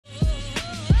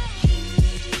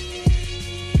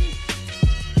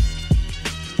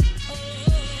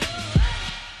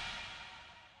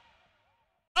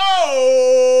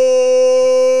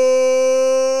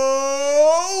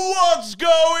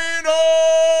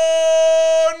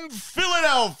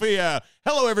Philadelphia.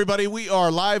 Hello, everybody. We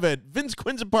are live at Vince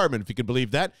Quinn's apartment, if you can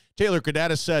believe that. Taylor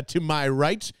Kredatus to my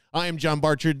right. I am John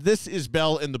Barchard. This is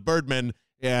Bell and the Birdmen,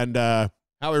 and Howie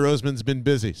Roseman's been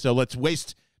busy, so let's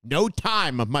waste no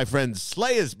time, my friends.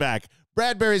 Slay is back.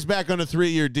 Bradbury's back on a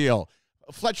 3-year deal.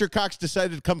 Fletcher Cox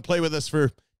decided to come play with us for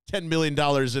 $10 million,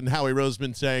 and Howie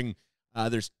Roseman saying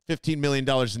there's $15 million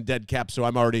in dead cap, so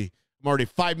I'm already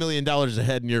 $5 million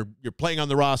ahead, and you're playing on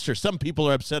the roster. Some people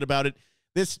are upset about it.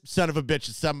 This son of a bitch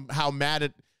is somehow mad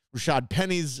at Rashad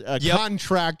Penny's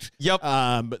contract.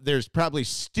 But there's probably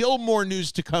still more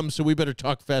news to come, so we better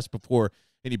talk fast before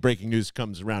any breaking news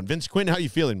comes around. Vince Quinn, how you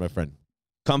feeling, my friend?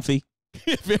 Comfy.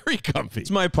 Very comfy.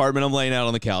 It's my apartment. I'm laying out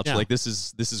on the couch. Yeah. Like, this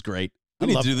is great. We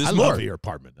need to do this I more. love your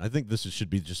apartment. I think this should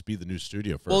just be the new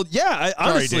studio for. Well, yeah,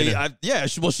 honestly,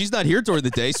 well, she's not here during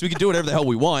the day, so we can do whatever the hell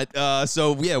we want.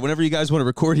 So yeah, whenever you guys want to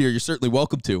record here, you're certainly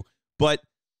welcome to. But,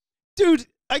 dude,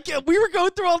 we were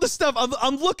going through all this stuff.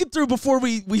 I'm looking through before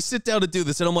we sit down to do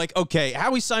this, and I'm like, okay,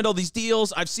 Howie signed all these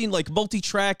deals. I've seen like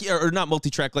multi-track or not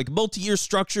multi-track, like multi-year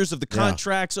structures of the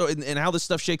contracts, and how this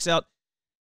stuff shakes out.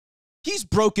 He's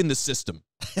broken the system.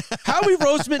 Howie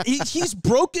Roseman, he's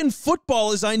broken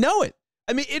football as I know it.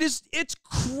 I mean, it's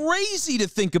crazy to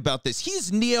think about this.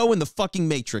 He's Neo in the fucking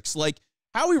Matrix. Like,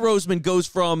 Howie Roseman goes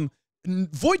from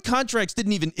void contracts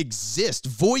didn't even exist.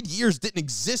 Void years didn't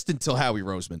exist until Howie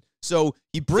Roseman. So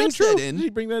he brings that in. Did he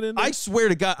bring that in? I swear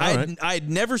to God, I had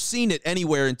never seen it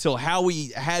anywhere until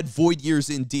Howie had void years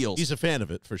in deals. He's a fan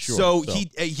of it for sure. So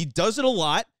he does it a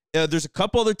lot. There's a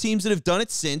couple other teams that have done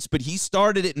it since, but he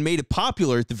started it and made it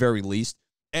popular at the very least.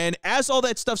 And as all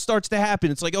that stuff starts to happen,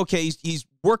 it's like, okay, he's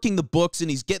working the books and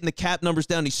he's getting the cap numbers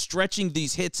down. He's stretching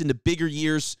these hits into bigger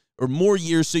years or more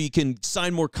years so you can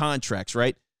sign more contracts,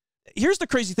 right? Here's the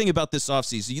crazy thing about this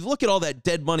offseason. You look at all that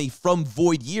dead money from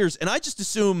void years, and I just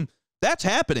assume that's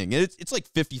happening. And it's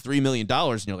like $53 million,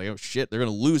 and you're like, oh, shit, they're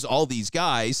going to lose all these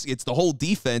guys. It's the whole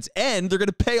defense, and they're going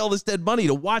to pay all this dead money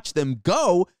to watch them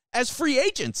go as free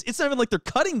agents. It's not even like they're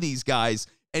cutting these guys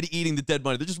and eating the dead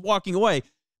money. They're just walking away.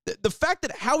 The fact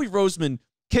that Howie Roseman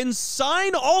can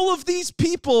sign all of these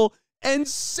people and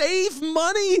save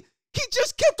money, he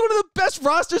just kept one of the best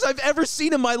rosters I've ever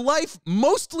seen in my life,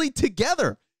 mostly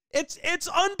together. It's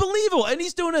unbelievable. And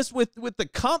he's doing this with the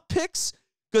comp picks,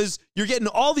 because you're getting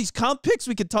all these comp picks.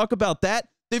 We could talk about that.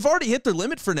 They've already hit their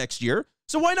limit for next year.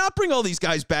 So why not bring all these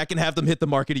guys back and have them hit the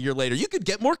market a year later? You could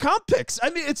get more comp picks. I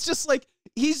mean, it's just like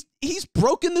he's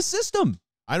broken the system.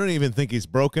 I don't even think he's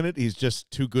broken it. He's just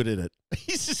too good at it.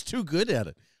 He's just too good at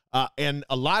it. And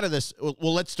a lot of this,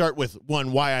 well, let's start with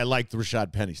why I like the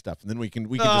Rashad Penny stuff, and then we can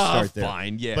just start there.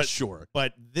 Fine, yeah, sure.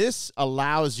 But this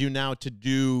allows you now to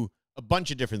do a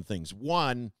bunch of different things.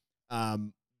 One,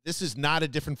 this is not a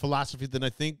different philosophy than I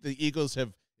think the Eagles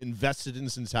have invested in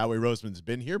since Howie Roseman's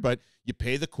been here, but you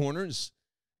pay the corners,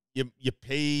 you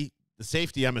pay the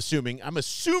safety, I'm assuming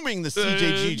the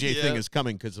CJGJ thing is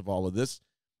coming because of all of this.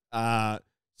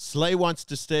 Slay wants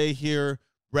to stay here.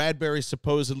 Bradbury's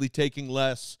supposedly taking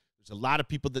less. There's a lot of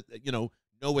people that, know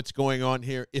what's going on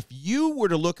here. If you were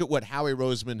to look at what Howie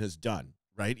Roseman has done,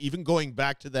 right, even going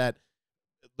back to that,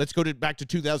 let's go back to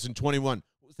 2021.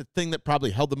 What was the thing that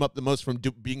probably held them up the most from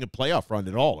being a playoff run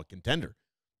at all, a contender?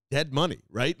 Dead money,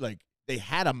 right? Like, they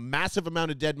had a massive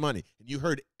amount of dead money. And you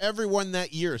heard everyone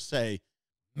that year say,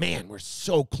 man, we're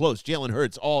so close. Jalen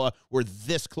Hurts,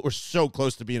 we're so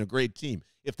close to being a great team.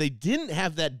 If they didn't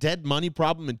have that dead money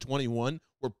problem in 21,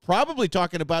 we're probably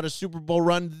talking about a Super Bowl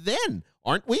run then,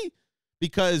 aren't we?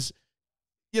 Because,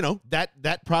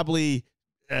 that probably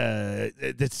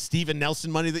that's Steven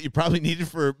Nelson money that you probably needed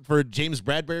for James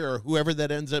Bradbury or whoever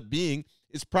that ends up being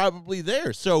is probably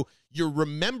there. So you're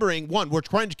remembering, one, we're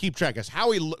trying to keep track. Has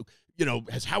Howie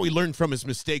learned from his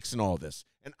mistakes and all this?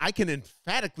 And I can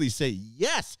emphatically say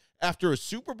yes, after a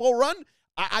Super Bowl run,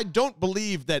 I don't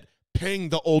believe that paying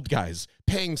the old guys,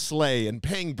 paying Slay and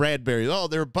paying Bradbury,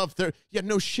 they're above 30. Yeah,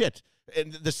 no shit.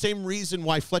 And the same reason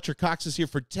why Fletcher Cox is here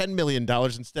for $10 million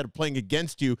instead of playing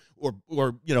against you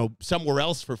or somewhere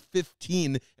else for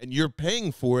 15 and you're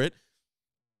paying for it.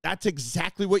 That's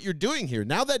exactly what you're doing here.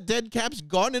 Now that dead cap's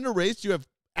gone and erased, you have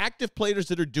active players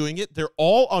that are doing it. They're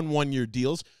all on one-year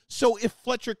deals. So if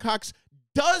Fletcher Cox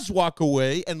does walk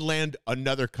away and land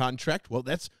another contract, well,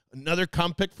 that's another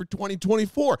comp pick for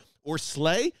 2024. Or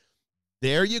Slay,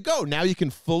 there you go. Now you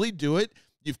can fully do it.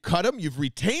 You've cut him. You've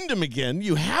retained him again.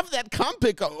 You have that comp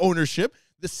pick ownership.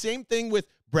 The same thing with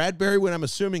Bradbury when I'm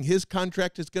assuming his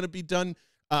contract is going to be done.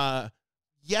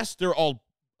 Yes, they're all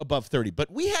above 30,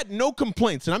 but we had no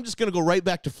complaints, and I'm just going to go right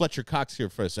back to Fletcher Cox here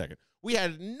for a second. We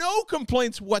had no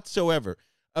complaints whatsoever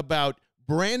about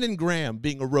Brandon Graham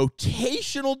being a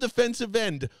rotational defensive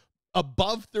end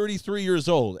above 33 years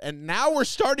old. And now we're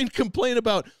starting to complain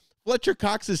about Fletcher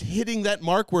Cox is hitting that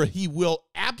mark where he will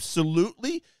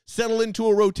absolutely settle into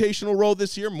a rotational role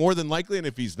this year, more than likely. And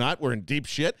if he's not, we're in deep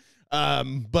shit.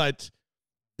 But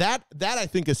that I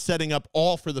think is setting up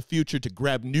all for the future to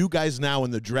grab new guys now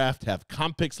in the draft, have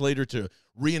comp picks later to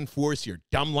reinforce your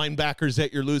dumb linebackers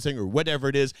that you're losing or whatever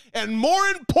it is. And more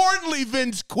importantly,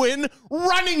 Vince Quinn,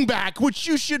 running back, which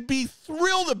you should be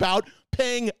thrilled about,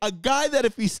 paying a guy that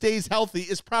if he stays healthy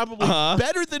is probably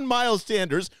better than Miles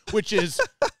Sanders, which is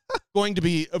going to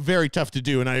be very tough to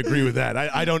do, and I agree with that.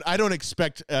 I don't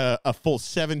expect a full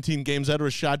 17 games out of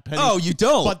Rashad Penny. Oh, you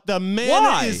don't? But the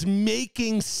man is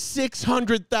making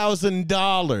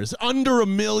 $600,000, under $1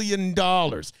 million,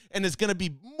 and is going to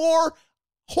be more,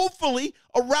 hopefully,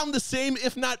 around the same,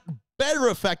 if not better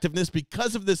effectiveness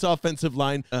because of this offensive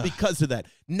line, because of that.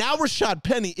 Now Rashad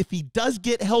Penny, if he does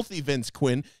get healthy, Vince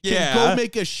Quinn, can go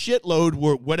make a shitload,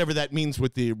 whatever that means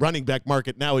with the running back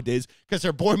market nowadays, because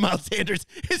our boy Miles Sanders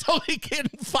is only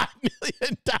getting $5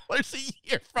 million a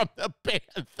year from the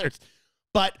Panthers.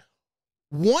 But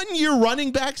one-year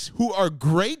running backs who are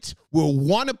great will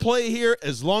want to play here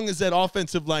as long as that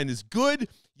offensive line is good.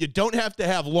 You don't have to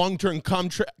have long-term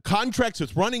contracts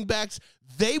with running backs.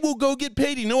 They will go get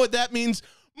paid. You know what that means?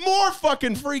 More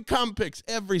fucking free comp picks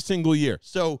every single year.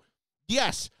 So,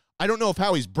 yes, I don't know if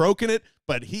Howie's broken it,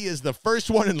 but he is the first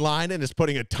one in line and is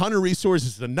putting a ton of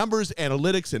resources to numbers,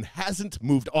 analytics, and hasn't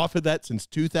moved off of that since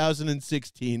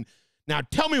 2016. Now,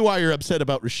 tell me why you're upset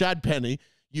about Rashad Penny,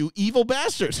 you evil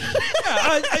bastards.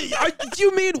 Do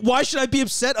you mean why should I be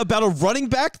upset about a running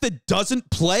back that doesn't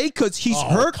play because he's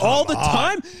hurt all the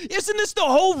time? Isn't this the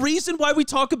whole reason why we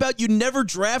talk about you never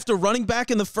draft a running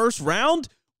back in the first round?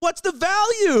 What's the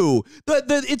value?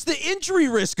 It's the injury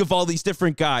risk of all these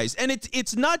different guys. And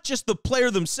it's not just the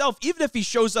player themselves. Even if he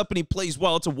shows up and he plays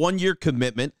well, it's a one-year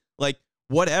commitment, like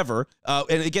whatever.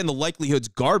 And again, the likelihood's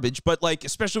garbage. But like,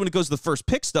 especially when it goes to the first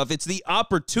pick stuff, it's the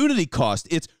opportunity cost.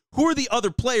 It's who are the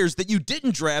other players that you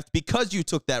didn't draft because you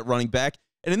took that running back?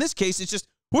 And in this case, it's just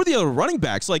who are the other running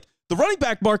backs? Like the running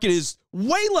back market is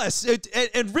way less.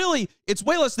 And really, it's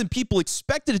way less than people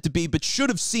expected it to be, but should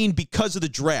have seen because of the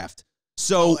draft.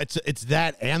 So it's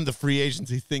that and the free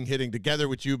agency thing hitting together,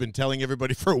 which you've been telling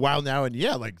everybody for a while now. And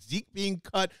yeah, like Zeke being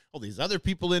cut, all these other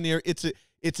people in here. It's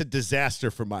a disaster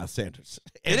for Miles Sanders.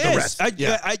 It is.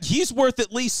 He's worth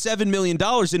at least $7 million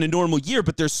in a normal year,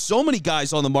 but there's so many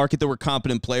guys on the market that were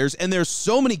competent players, and there's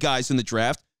so many guys in the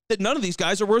draft that none of these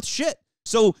guys are worth shit.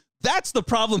 So that's the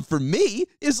problem for me,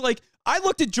 is like, I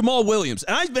looked at Jamal Williams,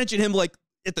 and I mentioned him like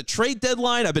at the trade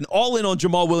deadline. I've been all in on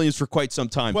Jamal Williams for quite some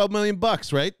time. $12 million,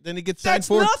 right? Then he gets signed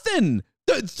for? That's nothing.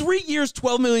 3 years,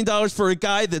 $12 million for a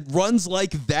guy that runs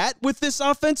like that with this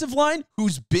offensive line,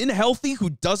 who's been healthy, who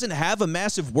doesn't have a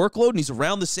massive workload, and he's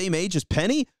around the same age as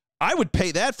Penny. I would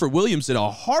pay that for Williams in a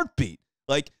heartbeat.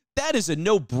 Like, that is a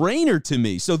no-brainer to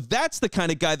me. So that's the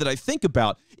kind of guy that I think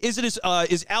about. Is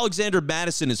Alexander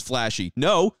Madison as flashy?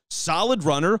 No. Solid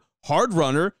runner, hard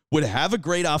runner, would have a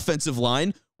great offensive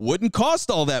line, wouldn't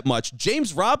cost all that much.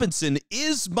 James Robinson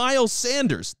is Miles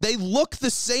Sanders. They look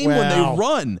the same when they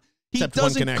run. He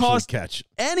doesn't cost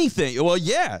anything. Well,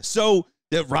 yeah. So,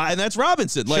 and that's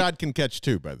Robinson. Like, Shad can catch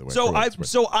too, by the way.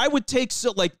 So I would take,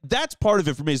 that's part of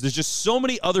it for me, is there's just so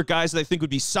many other guys that I think would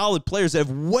be solid players that have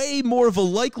way more of a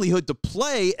likelihood to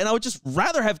play, and I would just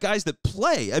rather have guys that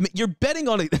play. I mean, you're betting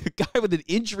on a guy with an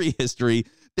injury history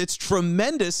that's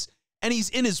tremendous, and he's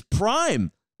in his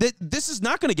prime. That this is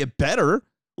not going to get better.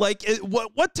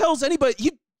 What tells anybody?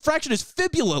 He fractured his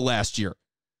fibula last year.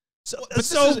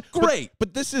 Great.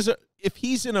 But this is if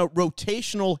he's in a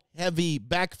rotational heavy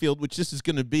backfield, which this is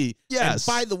going to be. Yes.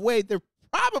 And by the way, they're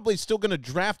probably still going to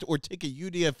draft or take a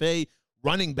UDFA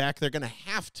running back. They're going to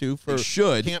have to for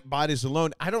camp bodies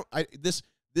alone. This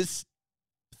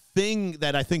thing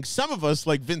that I think some of us,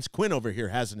 like Vince Quinn over here,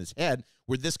 has in his head,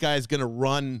 where this guy is going to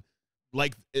run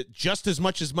like just as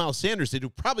much as Miles Sanders did, who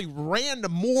probably ran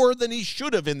more than he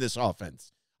should have in this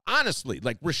offense. Honestly,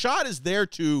 like Rashad is there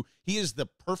he is the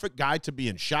perfect guy to be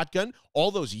in shotgun. All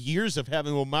those years of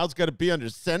having, Miles got to be under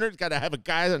center, got to have a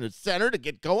guy under center to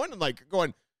get going, and like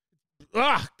going,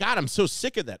 God, I'm so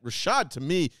sick of that. Rashad, to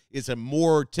me, is a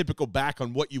more typical back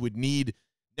on what you would need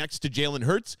next to Jalen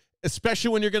Hurts, especially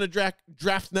when you're going to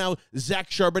draft now Zach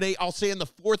Charbonnet, I'll say in the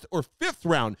 4th or 5th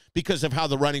round, because of how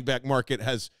the running back market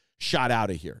has shot out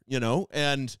of here,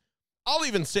 And I'll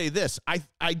even say this.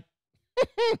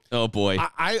 Oh boy.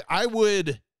 It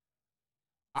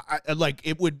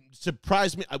would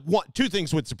surprise me. Two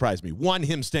things would surprise me. One,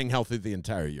 him staying healthy the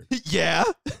entire year. Yeah.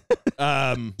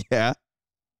 Yeah.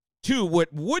 Two,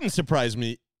 what wouldn't surprise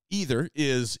me either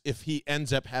is if he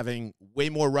ends up having way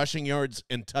more rushing yards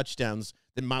and touchdowns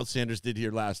than Miles Sanders did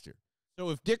here last year. So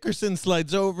if Dickerson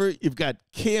slides over, you've got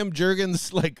Cam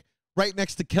Jurgens like right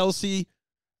next to Kelsey.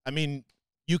 I mean,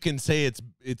 you can say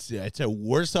it's a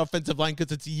worse offensive line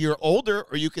because it's a year older,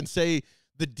 or you can say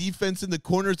the defense in the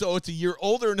corners, oh, it's a year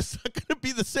older and it's not going to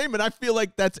be the same. And I feel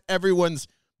like that's everyone's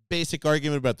basic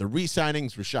argument about the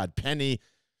re-signings, Rashad Penny,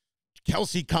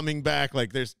 Kelsey coming back.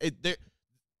 Like this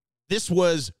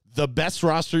was the best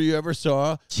roster you ever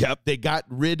saw. Yep. They got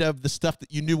rid of the stuff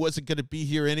that you knew wasn't going to be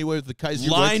here anyway with the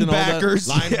Kaiser linebackers.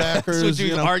 Linebackers. Yeah, that's what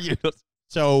you argued.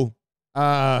 So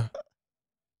I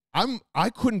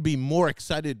couldn't be more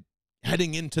excited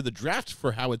heading into the draft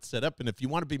for how it's set up. And if you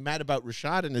want to be mad about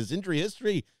Rashad and his injury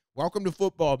history, welcome to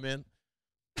football, man.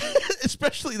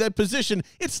 Especially that position.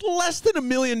 It's less than $1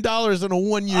 million in a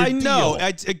one-year deal. I know.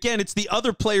 Again, it's the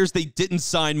other players they didn't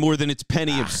sign more than it's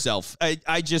Penny himself.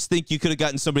 I just think you could have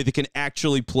gotten somebody that can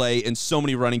actually play, and so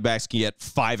many running backs can get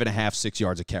 5.5, 6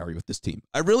 yards a carry with this team.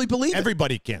 I really believe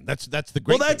everybody can. That's the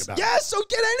great thing about it. So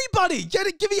get anybody.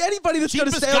 Give me anybody that's going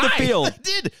to stay on the field.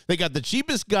 They did. They got the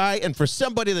cheapest guy, and for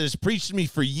somebody that has preached to me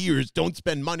for years, don't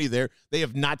spend money there, they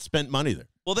have not spent money there.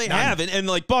 Well, they haven't, and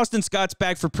like Boston Scott's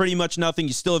back for pretty much nothing.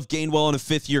 You still have Gainwell on a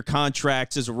 5th-year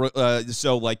contract,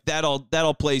 so like that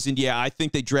all plays in. Yeah, I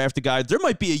think they draft a guy. There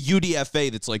might be a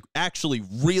UDFA that's like actually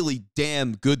really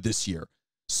damn good this year.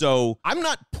 So I'm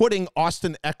not putting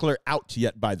Austin Eckler out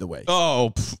yet, by the way.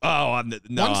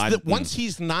 Once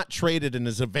he's not traded and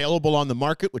is available on the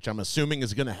market, which I'm assuming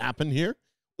is going to happen here,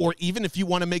 or even if you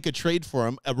want to make a trade for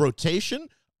him, a rotation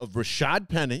of Rashad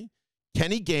Penny,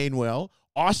 Kenny Gainwell,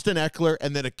 Austin Eckler,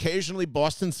 and then occasionally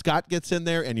Boston Scott gets in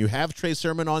there, and you have Trey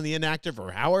Sermon on the inactive,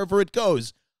 or however it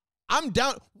goes. I'm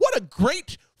down. What a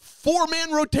great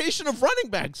 4-man rotation of running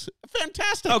backs.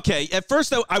 Fantastic. Okay, at first,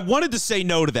 though, I wanted to say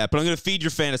no to that, but I'm going to feed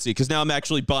your fantasy because now I'm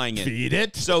actually buying it. Feed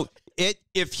it. So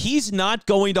if he's not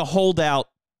going to hold out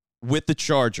with the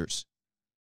Chargers,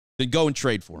 then go and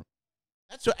trade for him.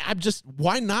 That's what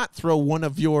why not throw one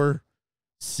of your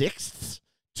sixths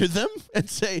to them and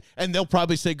say, and they'll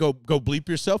probably say, go bleep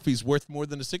yourself. He's worth more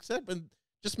than a 6th, and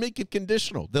just make it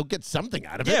conditional. They'll get something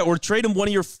out of it. Yeah, or trade him one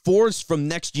of your 4s from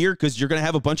next year because you're going to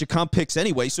have a bunch of comp picks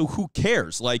anyway, so who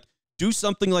cares? Like, do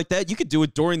something like that. You could do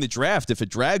it during the draft if it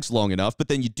drags long enough, but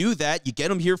then you do that. You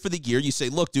get him here for the year. You say,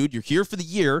 look, dude, you're here for the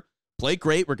year. Play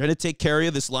great. We're going to take care of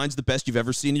you. This line's the best you've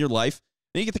ever seen in your life.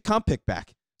 Then you get the comp pick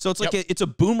back. So it's like it's a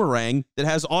boomerang that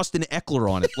has Austin Eckler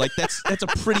on it. Like that's a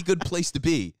pretty good place to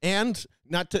be. And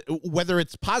not to whether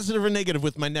it's positive or negative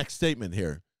with my next statement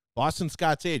here. Boston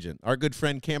Scott's agent, our good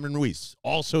friend Cameron Ruiz,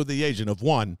 also the agent of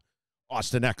one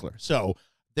Austin Eckler. So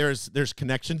there's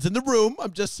connections in the room.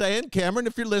 I'm just saying, Cameron,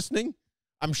 if you're listening,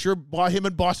 I'm sure him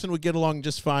and Boston would get along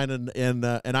just fine, and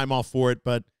I'm all for it.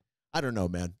 But I don't know,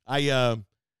 man. I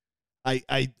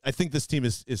think this team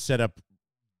is set up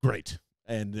great.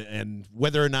 And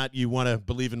whether or not you want to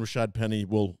believe in Rashad Penny,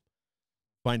 we'll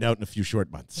find out in a few short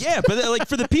months. Yeah, but like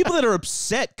for the people that are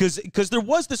upset, because there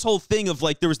was this whole thing of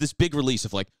like there was this big release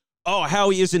of like, oh,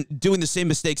 Howie isn't doing the same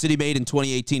mistakes that he made in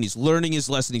 2018. He's learning his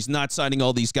lesson. He's not signing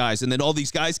all these guys, and then all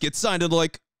these guys get signed, and they're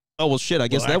like, oh well, shit. I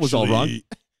guess that was all wrong.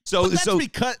 So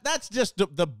because that's just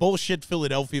the bullshit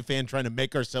Philadelphia fan trying to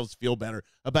make ourselves feel better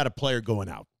about a player going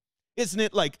out, isn't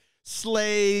it? Like,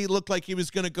 Slay looked like he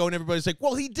was going to go, and everybody's like,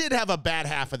 well, he did have a bad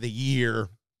half of the year.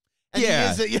 And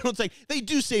yeah. It's like they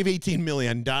do save $18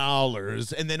 million,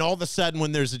 and then all of a sudden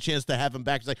when there's a chance to have him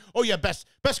back, it's like, oh, yeah, best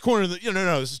corner.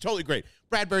 No, this is totally great.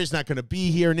 Bradbury's not going to be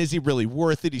here, and is he really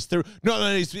worth it? He's through.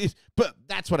 No, he's but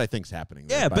that's what I think's happening.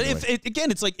 Yeah, but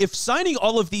it's like if signing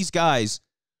all of these guys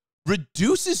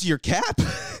reduces your cap,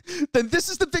 then this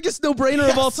is the biggest no-brainer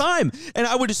of all time. And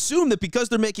I would assume that because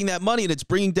they're making that money and it's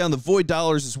bringing down the void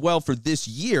dollars as well for this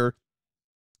year,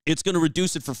 it's going to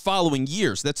reduce it for following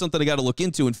years. That's something I got to look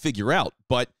into and figure out.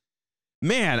 But,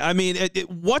 man, I mean,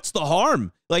 what's the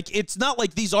harm? Like, it's not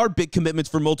like these are big commitments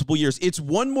for multiple years. It's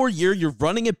one more year. You're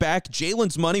running it back.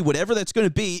 Jalen's money, whatever that's going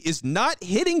to be, is not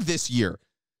hitting this year.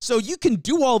 So you can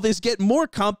do all this, get more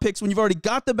comp picks when you've already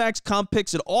got the max comp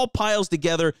picks. It all piles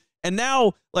together. And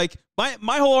now, like,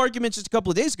 my whole argument just a couple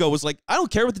of days ago was like, I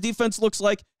don't care what the defense looks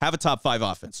like. Have a top 5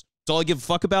 offense. That's all I give a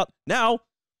fuck about. Now,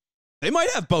 they might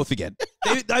have both again.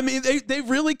 They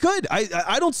really could.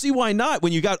 I don't see why not.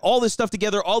 When you got all this stuff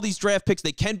together, all these draft picks,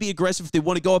 they can be aggressive if they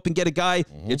want to go up and get a guy.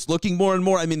 Mm-hmm. It's looking more and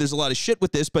more. I mean, there's a lot of shit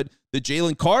with this, but the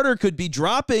Jalen Carter could be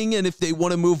dropping, and if they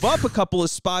want to move up a couple of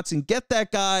spots and get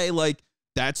that guy, like,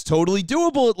 that's totally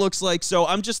doable, it looks like. So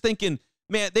I'm just thinking,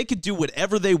 man, they could do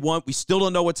whatever they want. We still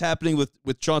don't know what's happening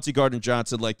with Chauncey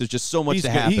Gardner-Johnson. Like, there's just so much to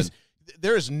happen.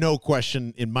 there is no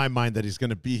question in my mind that he's going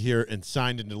to be here and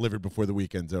signed and delivered before the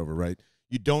weekend's over, right?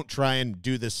 You don't try and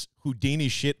do this Houdini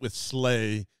shit with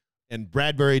Slay, and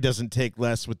Bradbury doesn't take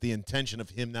less with the intention of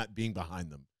him not being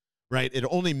behind them, right? It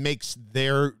only makes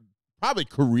their probably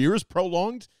careers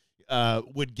prolonged.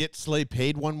 Would get Slay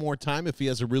paid one more time if he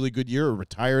has a really good year or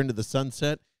retire into the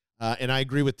sunset. And I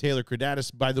agree with Taylor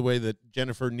Kredatus, by the way, that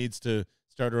Jennifer needs to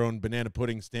start her own banana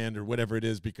pudding stand or whatever it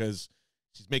is because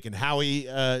she's making Howie,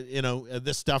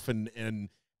 this stuff, and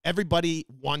everybody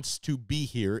wants to be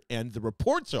here. And the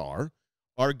reports are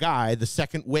our guy, the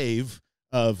second wave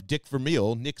of Dick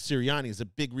Vermeil, Nick Sirianni, is a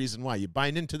big reason why. You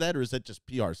buying into that, or is that just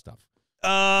PR stuff?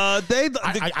 I think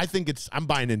I'm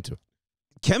buying into it.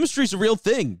 Chemistry's a real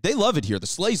thing. They love it here. The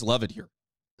Slays love it here.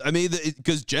 I mean,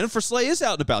 because Jennifer Slay is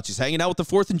out and about. She's hanging out with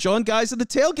the 4th and John guys in the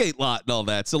tailgate lot and all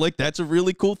that. So, that's a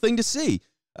really cool thing to see.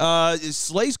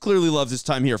 Slays clearly loves his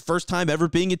time here. First time ever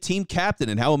being a team captain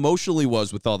and how emotional he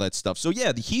was with all that stuff. So,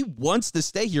 yeah, he wants to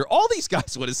stay here. All these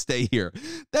guys want to stay here.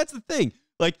 That's the thing.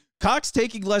 Cox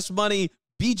taking less money,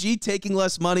 BG taking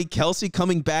less money, Kelsey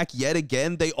coming back yet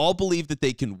again. They all believe that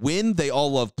they can win. They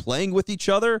all love playing with each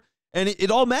other, and it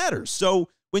all matters. So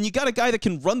when you got a guy that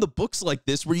can run the books like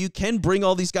this, where you can bring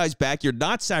all these guys back, you're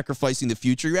not sacrificing the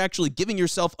future. You're actually giving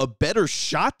yourself a better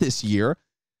shot this year.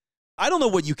 I don't know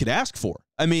what you could ask for.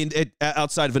 I mean,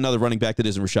 outside of another running back that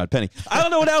isn't Rashad Penny. I don't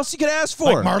know what else you could ask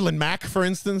for. Like Marlon Mack, for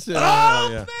instance. Baby,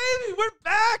 we're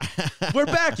back. We're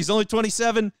back. He's only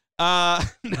 27. I'm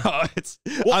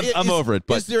over it.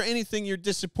 But is there anything you're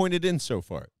disappointed in so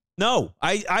far? No,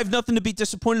 I have nothing to be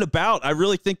disappointed about. I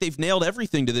really think they've nailed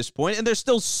everything to this point, and there's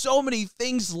still so many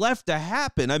things left to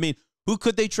happen. I mean, who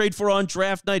could they trade for on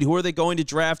draft night? Who are they going to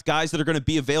draft? Guys that are going to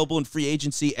be available in free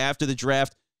agency after the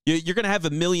draft. You're going to have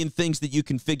a million things that you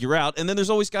can figure out, and then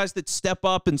there's always guys that step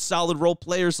up and solid role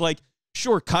players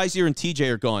sure, Kaiser and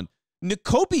TJ are gone.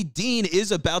 Nakobe Dean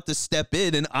is about to step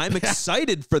in, and I'm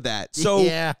excited for that. So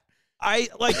yeah. You're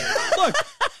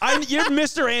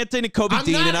Mr. Anti-Nakobe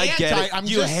Dean, and I get it.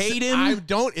 You hate him? I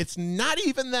don't. It's not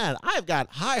even that. I've got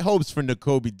high hopes for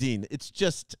Nakobe Dean. It's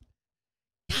just,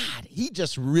 God, he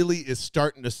just really is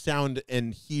starting to sound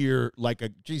and hear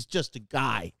he's just a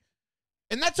guy.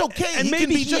 And that's okay. And he maybe can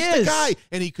be he just is. a guy,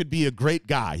 and he could be a great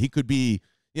guy. He could be,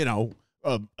 a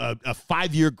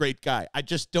 5-year great guy. I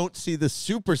just don't see the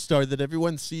superstar that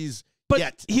everyone sees.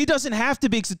 But he doesn't have to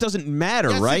be because it doesn't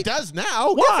matter, yes, right? It does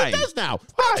now. Why? Yes, it does now.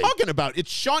 What are you talking about?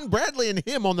 It's Sean Bradley and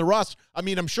him on the roster. I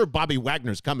mean, I'm sure Bobby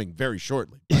Wagner's coming very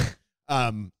shortly. But,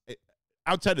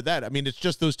 outside of that, I mean, it's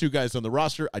just those two guys on the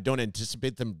roster. I don't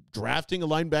anticipate them drafting a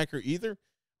linebacker either.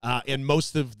 And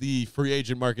most of the free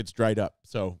agent market's dried up.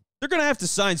 So they're going to have to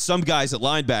sign some guys at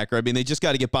linebacker. I mean, they just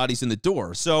got to get bodies in the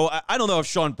door. So I don't know if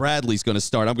Sean Bradley's going to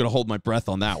start. I'm going to hold my breath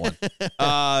on that one.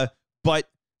 But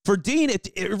for Dean, it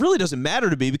really doesn't matter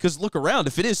to me because look around.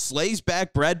 If it is Slay's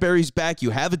back, Bradbury's back,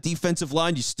 you have a defensive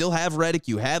line, you still have Reddick,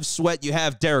 you have Sweat, you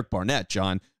have Derek Barnett,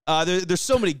 John. There's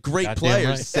so many great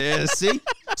players. Right. See?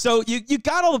 So you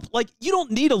got all you don't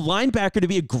need a linebacker to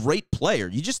be a great player.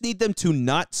 You just need them to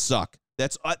not suck.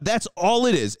 That's all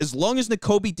it is. As long as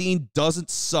Nakobe Dean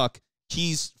doesn't suck,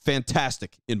 he's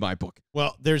fantastic in my book.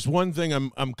 Well, there's one thing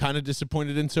I'm kind of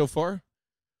disappointed in so far.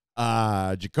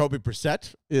 Jacoby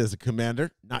Brissett is a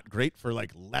commander. Not great for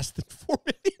less than $4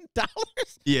 million.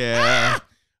 Yeah.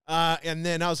 And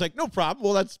then I was like, no problem.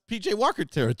 Well, that's PJ Walker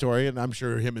territory, and I'm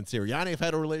sure him and Sirianni have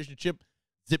had a relationship.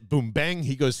 Zip, boom, bang.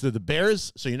 He goes to the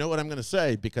Bears. So you know what I'm going to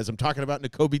say, because I'm talking about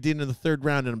Nakobe Dean in the 3rd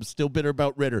round, and I'm still bitter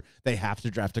about Ritter. They have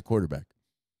to draft a quarterback.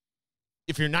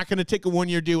 If you're not going to take a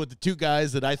 1-year deal with the two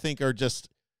guys that I think are just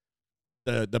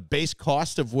the base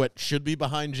cost of what should be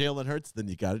behind Jalen Hurts, then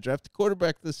you got to draft a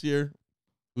quarterback this year.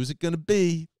 Who's it going to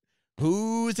be?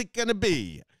 Who's it going to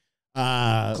be?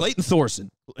 Clayton Thorson.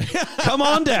 Come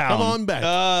on down. Come on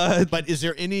back. But is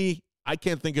there I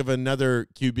can't think of another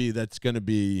QB that's going to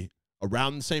be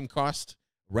around the same cost,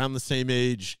 around the same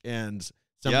age, and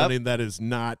somebody that is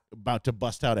not about to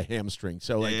bust out a hamstring.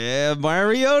 So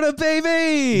Mariota,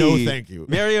 baby. No, thank you.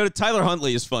 Mariota. Tyler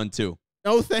Huntley is fun too.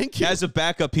 No, thank you. As a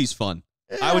backup, he's fun.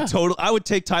 Yeah. I would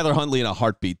take Tyler Huntley in a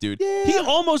heartbeat, dude. Yeah. He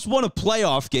almost won a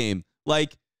playoff game.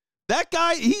 That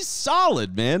guy, he's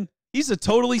solid, man. He's a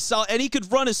totally solid, and he could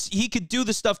do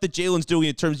the stuff that Jalen's doing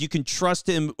in terms you can trust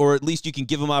him, or at least you can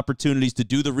give him opportunities to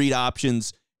do the read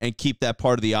options and keep that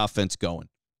part of the offense going.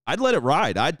 I'd let it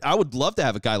ride. I would love to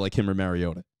have a guy like him or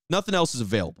Mariota. Nothing else is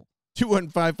available.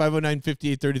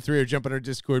 215-509-5833 or jump on our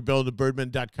Discord,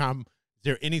 bellthebirdmen.com. Is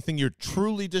there anything you're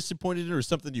truly disappointed in or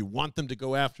something you want them to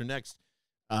go after next,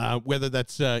 whether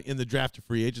that's in the draft or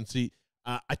free agency?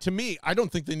 To me, I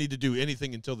don't think they need to do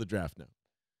anything until the draft now.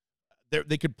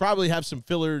 They could probably have some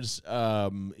fillers.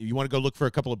 You want to go look for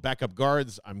a couple of backup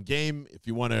guards, I'm game. If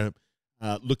you want to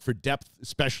look for depth,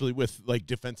 especially with like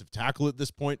defensive tackle at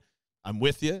this point, I'm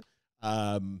with you.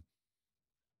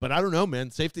 But I don't know,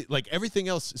 man. Safety, like everything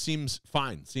else seems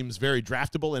fine, seems very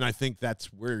draftable, and I think that's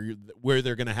where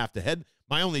they're going to have to head.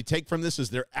 My only take from this is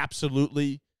they're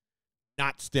absolutely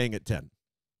not staying at 10.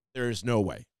 There is no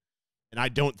way. And I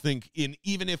don't think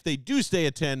even if they do stay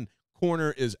at 10,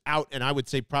 corner is out, and I would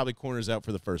say probably corner is out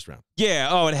for the first round. Yeah,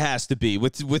 oh, it has to be.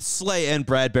 With Slay and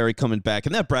Bradbury coming back,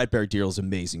 and that Bradbury deal is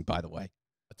amazing, by the way.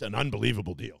 That's an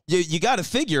unbelievable deal. You got to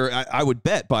figure, I would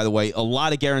bet, by the way, a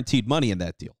lot of guaranteed money in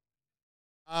that deal.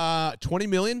 $20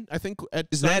 million, I think.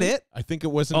 Is that it? I think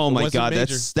it wasn't. Oh my God,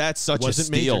 major. that's such a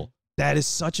steal. Major. That is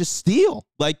such a steal.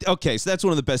 Like, okay, so that's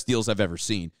one of the best deals I've ever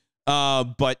seen.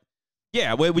 But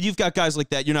yeah, when you've got guys like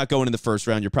that, you're not going in the first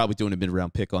round. You're probably doing a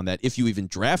mid-round pick on that if you even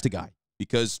draft a guy.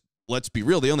 Because let's be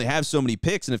real, they only have so many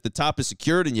picks, and if the top is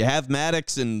secured and you have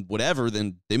Maddox and whatever,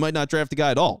 then they might not draft a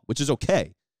guy at all, which is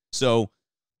okay. So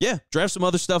yeah, draft some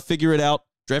other stuff, figure it out.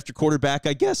 Draft your quarterback,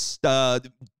 I guess. Hell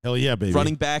yeah, baby.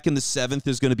 Running back in the 7th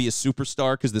is going to be a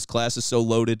superstar because this class is so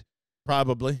loaded.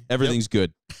 Probably. Everything's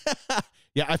good.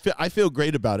 Yeah, I feel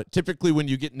great about it. Typically when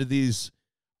you get into these,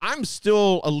 I'm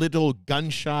still a little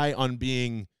gun-shy on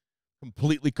being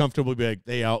completely comfortable.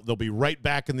 They'll be right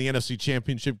back in the NFC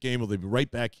Championship game, or they'll be right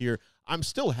back here. I'm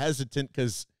still hesitant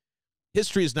because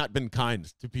history has not been kind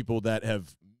to people that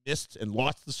have missed and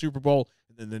lost the Super Bowl,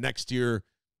 and then the next year,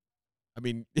 I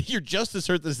mean, you're just as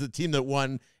hurt as the team that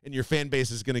won, and your fan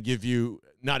base is going to give you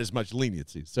not as much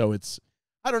leniency. So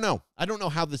I don't know. I don't know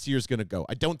how this year's going to go.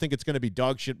 I don't think it's going to be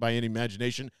dog shit by any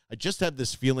imagination. I just have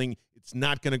this feeling it's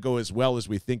not going to go as well as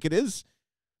we think it is.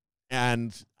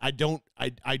 And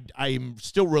I'm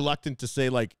still reluctant to say,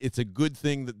 like, it's a good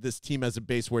thing that this team has a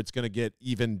base where it's going to get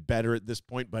even better at this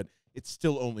point, but it's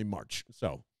still only March.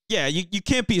 So yeah, you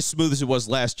can't be as smooth as it was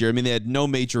last year. I mean, they had no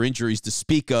major injuries to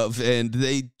speak of, and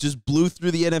they just blew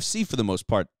through the NFC for the most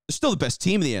part. They're still the best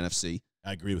team in the NFC.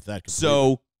 I agree with that completely.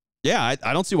 So, yeah,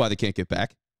 I don't see why they can't get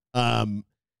back.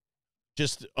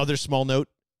 Just other small note,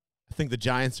 I think the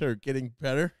Giants are getting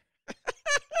better.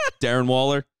 Darren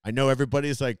Waller. I know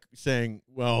everybody's like saying,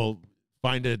 well,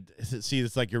 see,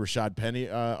 it's like your Rashad Penny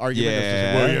argument.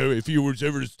 Yeah. Well, yeah, if he was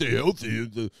ever to stay healthy,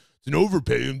 it's an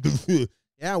overpay.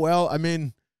 Yeah, well, I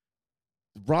mean,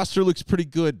 the roster looks pretty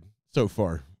good so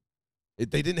far.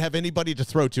 They didn't have anybody to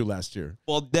throw to last year.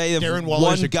 Well, they have Darren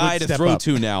Waller's one guy to throw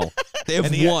to now. They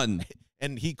have one.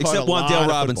 And he caught except a lot Wan'Dale of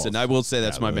Robinson. footballs. I will say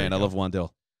that's my man. I love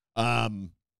Wan'Dale.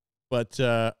 But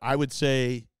I would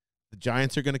say the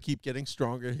Giants are going to keep getting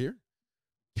stronger here.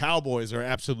 Cowboys are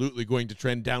absolutely going to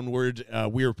trend downward.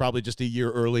 We were probably just a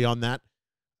year early on that.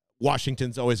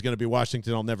 Washington's always going to be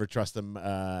Washington. I'll never trust them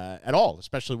at all,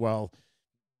 especially while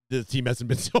the team hasn't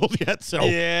been sold yet. So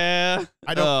yeah,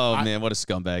 I don't. Man, what a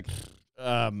scumbag.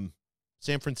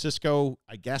 San Francisco,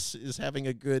 I guess, is having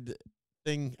a good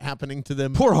thing happening to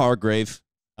them. Poor Hargrave.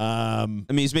 I mean,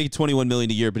 he's making $21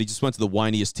 million a year, but he just went to the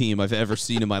whiniest team I've ever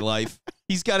seen in my life.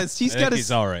 He's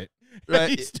all right. Right?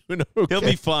 He's doing okay. He'll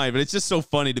be fine, but it's just so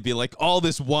funny to be like all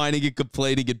this whining and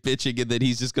complaining and bitching, and then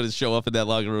he's just going to show up in that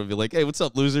locker room and be like, "Hey, what's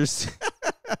up, losers?"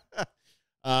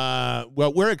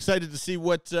 Well, we're excited to see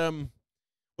what the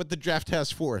draft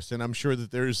has for us, and I'm sure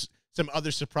that there's some other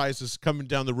surprises coming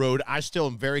down the road. I still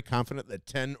am very confident that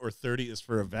 10 or 30 is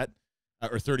for a vet,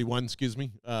 or 31, excuse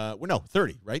me. Well, no,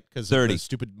 30, right? Because 30. The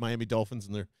stupid Miami Dolphins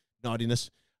and their naughtiness.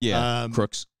 Yeah,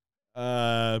 crooks.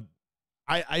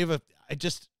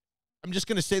 I'm just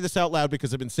going to say this out loud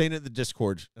because I've been saying it in the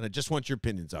Discord, and I just want your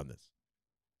opinions on this.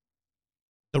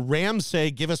 The Rams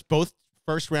say, give us both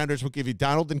first rounders. We'll give you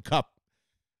Donald and Cup.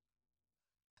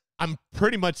 I'm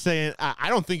pretty much saying, I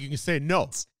don't think you can say no.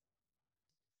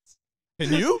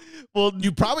 Can you? Well,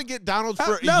 you probably get Donald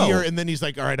for a year, and then he's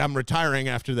like, all right, I'm retiring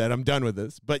after that. I'm done with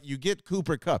this. But you get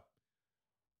Cooper Cup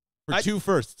for 2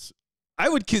 firsts. I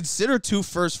would consider 2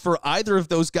 firsts for either of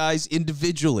those guys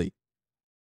individually.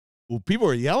 Well, people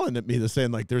are yelling at me. They're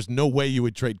saying, like, there's no way you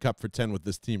would trade Cup for 10 with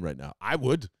this team right now. I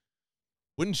would.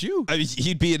 Wouldn't you? I mean,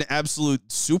 he'd be an absolute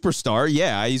superstar.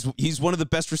 Yeah, he's one of the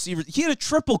best receivers. He had a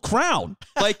triple crown.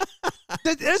 Like,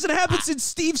 that hasn't happened since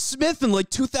Steve Smith in, like,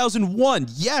 2001.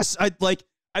 Yes, I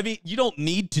mean, you don't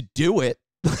need to do it.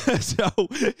 There's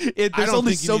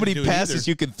only so many passes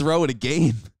you can throw in a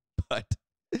game. But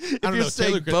I don't know,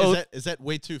 Taylor, is that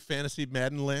way too fantasy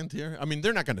Madden land here? I mean,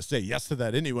 they're not going to say yes to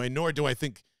that anyway, nor do I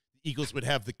think Eagles would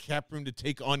have the cap room to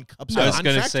take on Cup's I was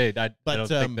going to say, I but, don't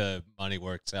think the money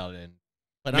works out in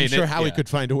But I'm sure Howie could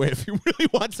find a way if he really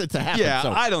wants it to happen. Yeah,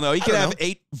 so, I don't know. He could have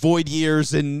 8 void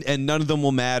years and none of them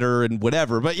will matter and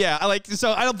whatever. But yeah,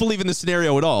 I don't believe in the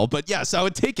scenario at all. But yes, I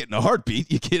would take it in a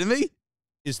heartbeat. You kidding me?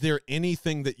 Is there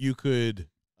anything that you could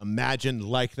imagine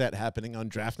like that happening on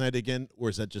draft night again, or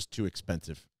is that just too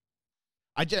expensive?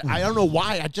 I don't know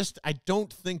why. I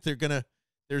don't think they're gonna.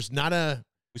 There's not a.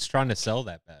 Who's trying to sell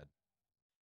that bad?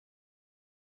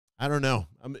 I don't know.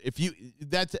 If you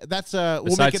that's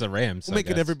besides the Rams, we'll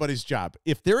make it everybody's job.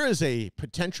 If there is a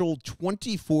potential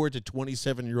 24 to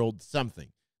 27-year-old something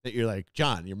that you're like,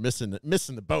 John, you're missing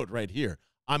the boat right here.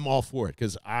 I'm all for it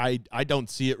because I don't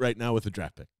see it right now with the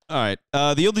draft pick. All right.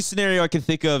 The only scenario I can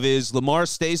think of is Lamar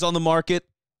stays on the market.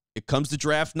 It comes to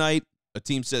draft night. A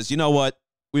team says, you know what?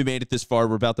 We made it this far.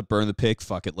 We're about to burn the pick.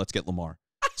 Fuck it. Let's get Lamar.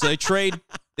 So they trade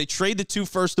the 2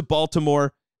 firsts to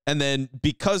Baltimore. And then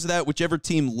because of that, whichever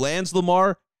team lands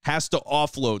Lamar has to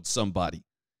offload somebody.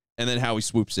 And then Howie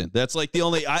swoops in. That's like the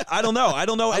only, I don't know. I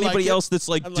don't know anybody else that's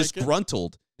like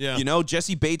disgruntled. Yeah. You know,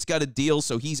 Jesse Bates got a deal,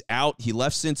 so he's out. He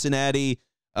left Cincinnati.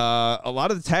 A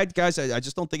lot of the tagged guys, I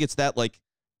just don't think it's that like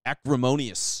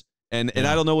acrimonious. And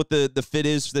I don't know what the fit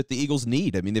is that the Eagles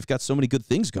need. I mean, they've got so many good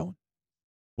things going.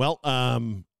 Well,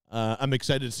 I'm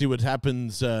excited to see what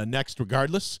happens next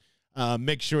regardless.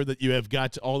 Make sure that you have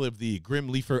got all of the Grim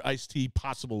Leafer iced tea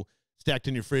possible stacked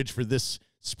in your fridge for this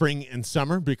spring and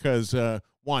summer because,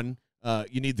 1,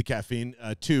 you need the caffeine.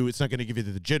 2, it's not going to give you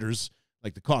the jitters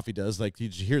like the coffee does. Like,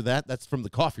 did you hear that? That's from the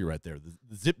coffee right there,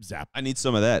 the zip zap. I need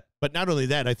some of that. But not only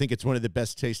that, I think it's one of the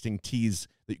best tasting teas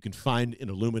that you can find in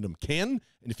aluminum can.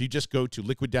 And if you just go to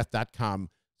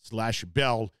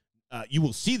liquiddeath.com/Bell, you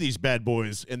will see these bad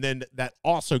boys. And then that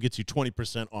also gets you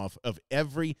 20% off of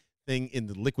everything in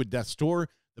the Liquid Death store.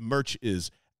 The merch is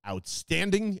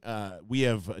outstanding. We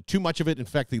have too much of it. In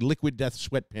fact, the Liquid Death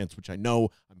sweatpants, which I know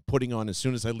I'm putting on as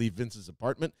soon as I leave Vince's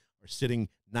apartment, are sitting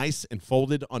nice and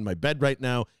folded on my bed right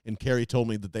now. And Carrie told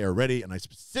me that they are ready, and I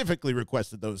specifically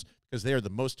requested those because they are the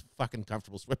most fucking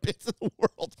comfortable sweatpants in the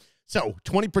world. So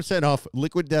 20% off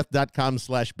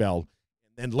liquiddeath.com/Bell, and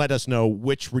then let us know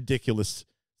which ridiculous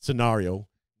scenario,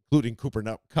 including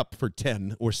Cooper Kupp for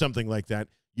 10 or something like that,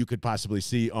 you could possibly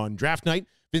see on draft night.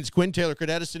 Vince Quinn, Taylor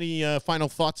Kredatus, any final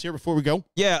thoughts here before we go?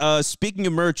 Yeah, speaking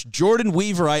of merch, Jordan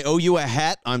Weaver, I owe you a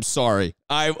hat. I'm sorry.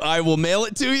 I will mail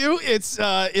it to you. It's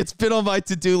been on my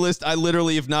to-do list. I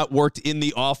literally have not worked in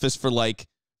the office for like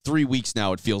 3 weeks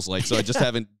now, it feels like, so I just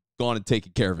haven't gone and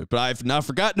taken care of it. But I've not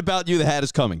forgotten about you. The hat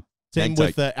is coming. Same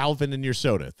with Alvin and your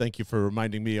soda. Thank you for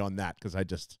reminding me on that because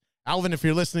Alvin, if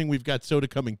you're listening, we've got soda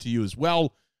coming to you as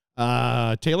well.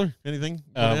 Taylor, anything?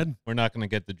 We're not going to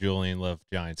get the Julian Love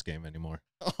Giants game anymore.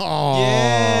 Oh,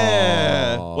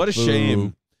 yeah. What a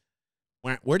shame.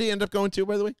 Where did he end up going to,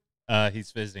 by the way?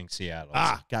 He's visiting Seattle.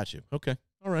 Ah, got you. Okay.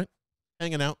 All right.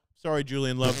 Hanging out. Sorry,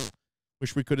 Julian Love.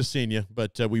 Wish we could have seen you,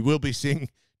 but we will be seeing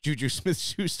Juju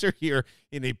Smith-Schuster here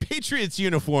in a Patriots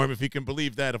uniform, if you can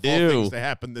believe that, of all things to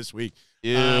happen this week.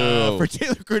 For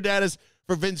Taylor Kredatus,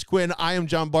 for Vince Quinn, I am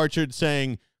John Barchard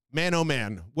saying, man, oh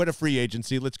man, what a free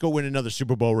agency. Let's go win another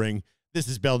Super Bowl ring. This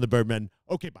is Bell the Birdmen.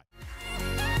 Okay, bye.